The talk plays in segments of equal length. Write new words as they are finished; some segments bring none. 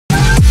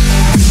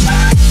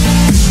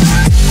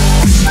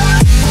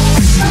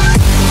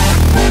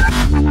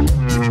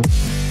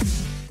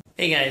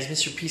guys,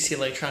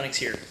 MrPCEelectronics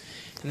here.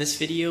 In this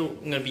video,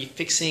 I'm going to be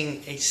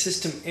fixing a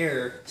system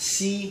error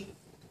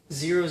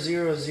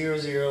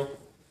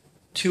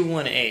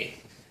c000021a.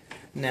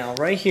 Now,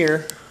 right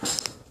here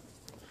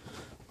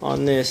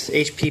on this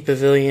HP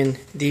Pavilion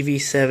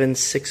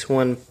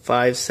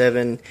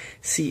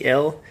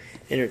DV76157CL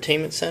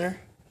Entertainment Center,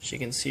 as you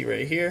can see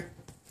right here,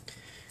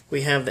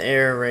 we have the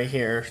error right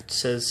here. It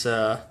says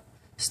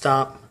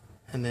stop,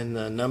 and then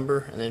the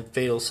number, and then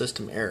fatal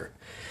system error.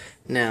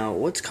 Now,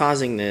 what's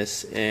causing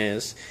this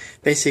is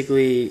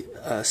basically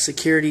a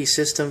security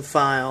system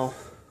file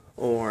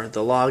or the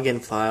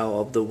login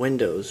file of the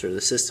Windows or the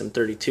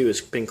System32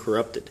 has been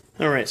corrupted.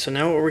 Alright, so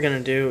now what we're going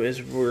to do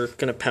is we're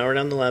going to power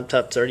down the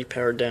laptop. It's already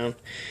powered down,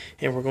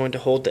 and we're going to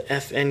hold the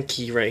FN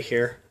key right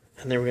here,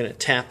 and then we're going to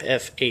tap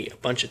F8 a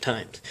bunch of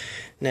times.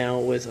 Now,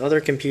 with other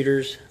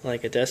computers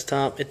like a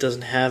desktop, it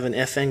doesn't have an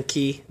FN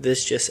key.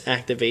 This just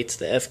activates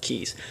the F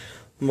keys.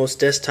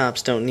 Most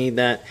desktops don't need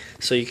that,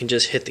 so you can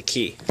just hit the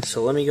key.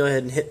 So let me go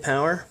ahead and hit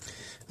power.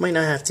 Might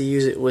not have to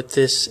use it with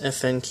this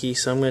FN key,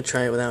 so I'm going to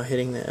try it without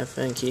hitting the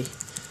FN key.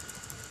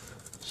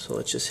 So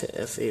let's just hit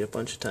F8 a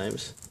bunch of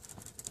times.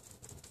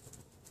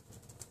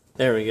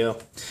 There we go.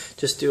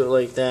 Just do it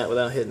like that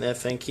without hitting the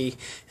FN key.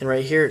 And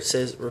right here it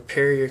says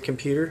repair your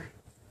computer,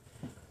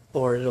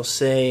 or it'll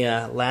say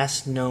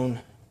last known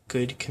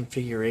good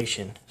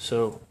configuration.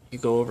 So you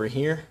go over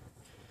here,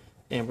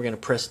 and we're going to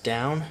press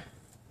down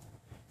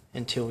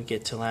until we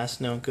get to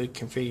last known good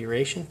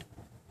configuration.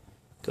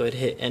 Go ahead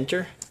and hit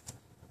enter,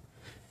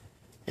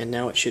 and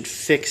now it should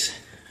fix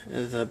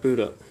the boot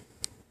up.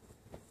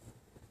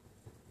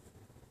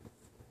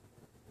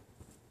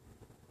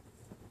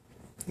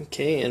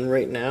 Okay, and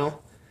right now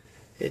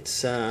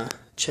it's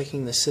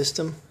checking the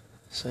system.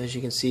 So as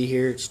you can see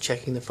here, it's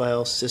checking the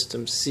file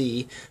system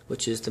C,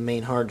 which is the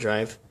main hard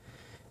drive,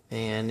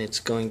 and it's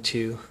going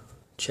to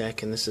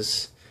check, and this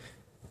is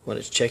what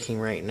it's checking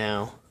right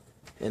now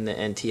in the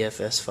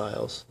NTFS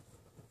files.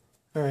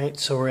 Alright,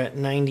 so we're at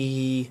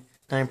 99%,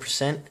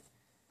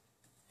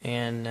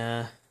 and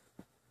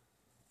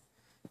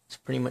it's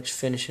pretty much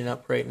finishing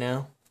up right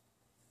now.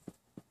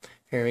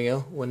 Here we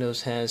go.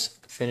 Windows has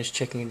finished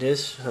checking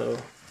this, so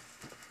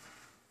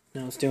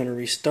now it's doing a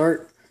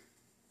restart.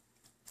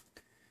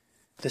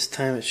 This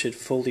time it should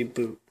fully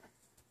boot.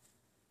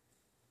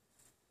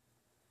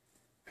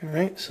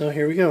 Alright, so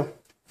here we go.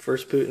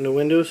 First boot into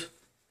Windows,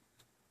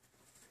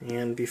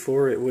 and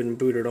before it wouldn't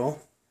boot at all.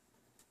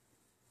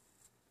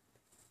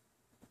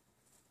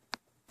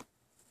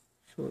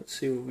 So let's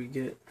see what we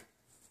get.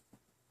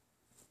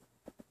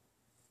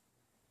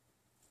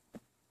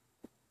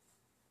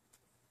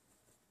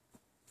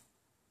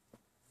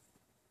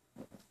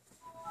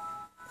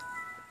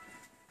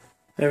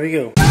 There we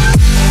go.